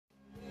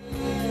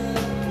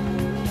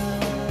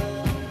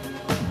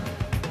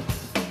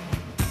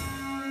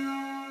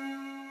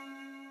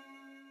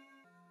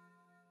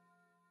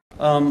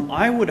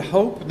I would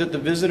hope that the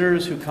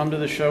visitors who come to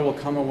the show will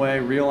come away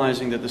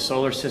realizing that the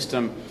solar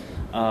system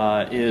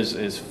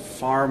is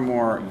far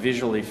more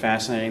visually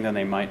fascinating than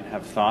they might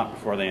have thought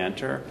before they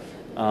enter.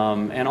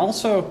 And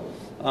also,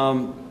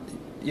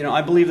 you know,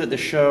 I believe that the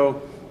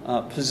show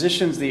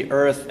positions the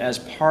Earth as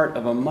part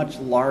of a much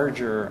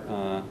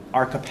larger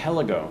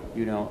archipelago,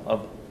 you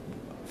know,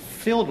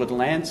 filled with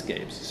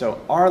landscapes.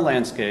 So our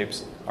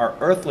landscapes, our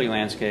earthly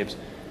landscapes,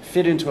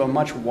 fit into a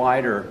much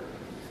wider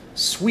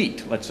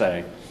suite, let's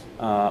say,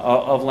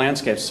 of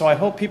landscapes. So I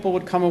hope people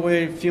would come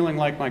away feeling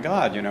like, my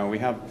God, you know,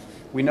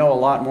 we know a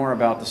lot more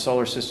about the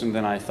solar system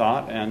than I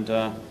thought, and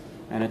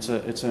it's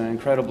an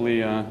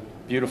incredibly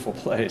beautiful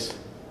place.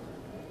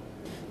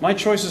 My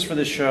choices for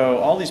this show,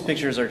 all these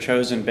pictures are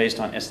chosen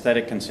based on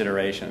aesthetic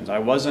considerations. I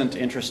wasn't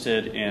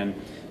interested in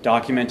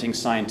documenting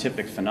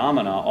scientific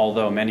phenomena,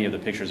 although many of the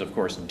pictures, of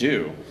course,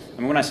 do. I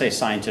mean, when I say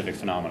scientific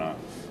phenomena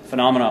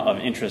of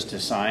interest to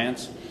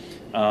science,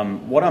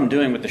 what I'm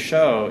doing with the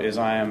show is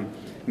I am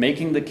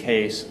making the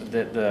case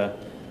that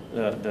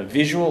the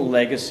visual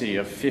legacy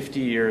of 50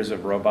 years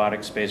of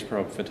robotic space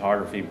probe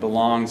photography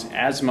belongs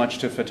as much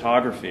to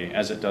photography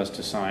as it does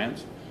to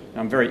science.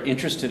 I'm very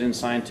interested in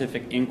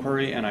scientific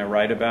inquiry, and I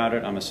write about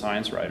it. I'm a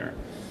science writer.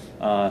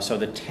 So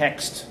the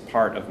text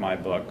part of my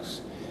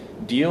books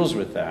deals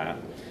with that.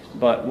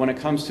 But when it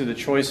comes to the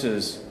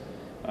choices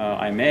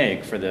I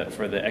make for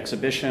the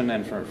exhibition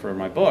and for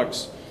my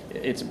books,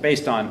 it's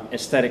based on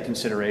aesthetic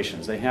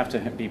considerations. They have to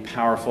be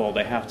powerful.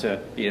 They have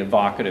to be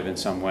evocative in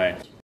some way.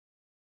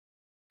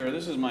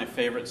 This is my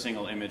favorite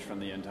single image from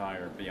the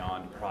entire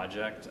Beyond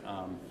project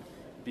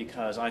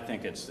because I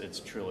think it's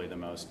truly the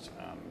most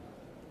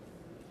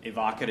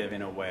evocative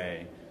in a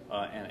way,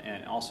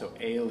 and also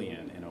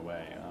alien in a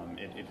way.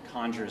 It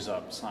conjures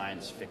up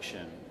science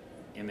fiction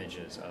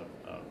images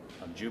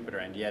of Jupiter,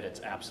 and yet it's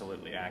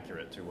absolutely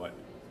accurate to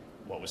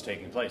what was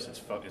taking place. It's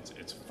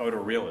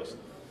photorealist.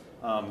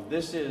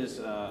 This is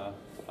a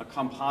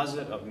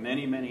composite of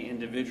many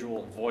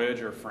individual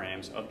Voyager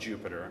frames of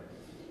Jupiter,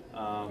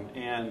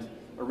 and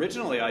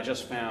originally I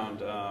just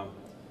found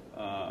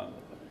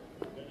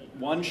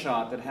one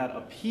shot that had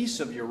a piece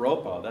of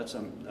Europa. That's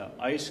an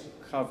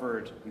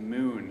ice-covered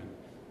moon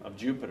of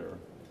Jupiter.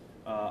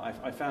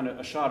 I found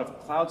a shot of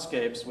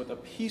cloudscapes with a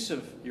piece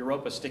of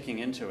Europa sticking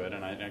into it,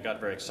 and I got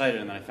very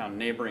excited, and then I found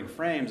neighboring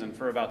frames, and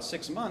for about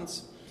 6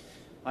 months,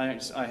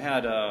 I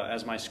had,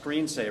 as my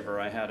screensaver,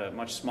 I had a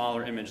much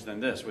smaller image than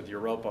this with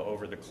Europa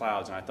over the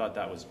clouds, and I thought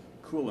that was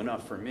cool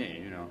enough for me,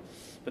 you know.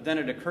 But then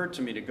it occurred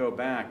to me to go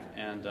back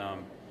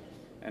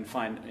and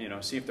find, you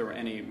know, see if there were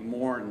any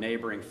more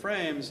neighboring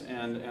frames,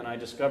 and I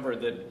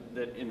discovered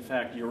that in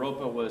fact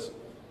Europa was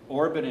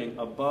orbiting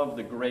above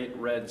the Great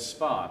Red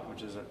Spot,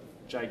 which is a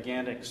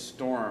gigantic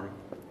storm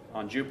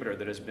on Jupiter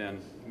that has been,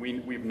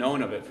 we've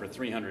known of it for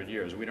 300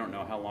 years. We don't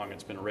know how long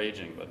it's been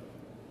raging, but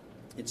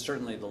it's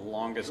certainly the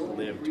longest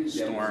lived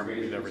storm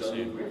we've ever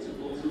seen.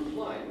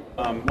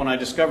 When I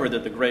discovered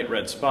that the Great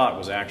Red Spot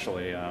was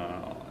actually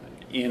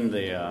in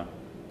the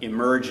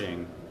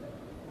emerging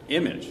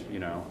image, you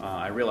know,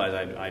 I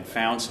realized I'd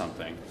found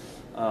something.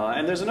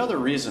 And there's another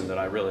reason that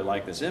I really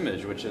like this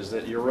image, which is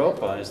that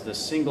Europa is the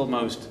single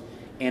most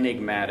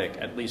enigmatic,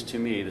 at least to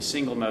me, the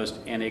single most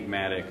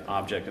enigmatic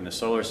object in the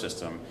solar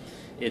system.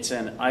 It's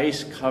an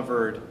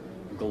ice-covered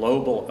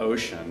global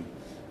ocean.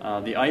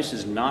 The ice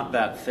is not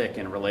that thick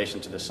in relation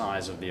to the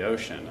size of the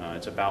ocean.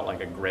 It's about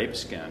like a grape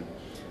skin.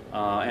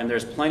 And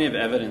there's plenty of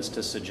evidence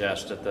to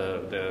suggest that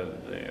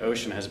the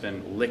ocean has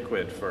been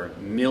liquid for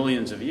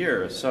millions of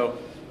years. So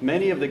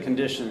many of the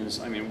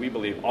conditions, I mean, we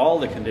believe all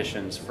the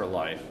conditions for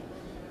life,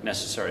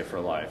 necessary for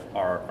life,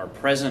 are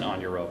present on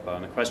Europa.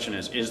 And the question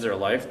is there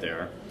life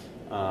there?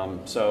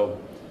 So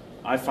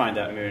I find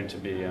that moon to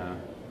be a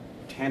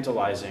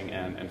tantalizing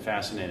and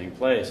fascinating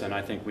place, and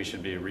I think we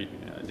should be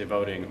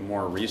devoting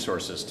more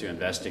resources to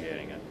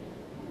investigating it.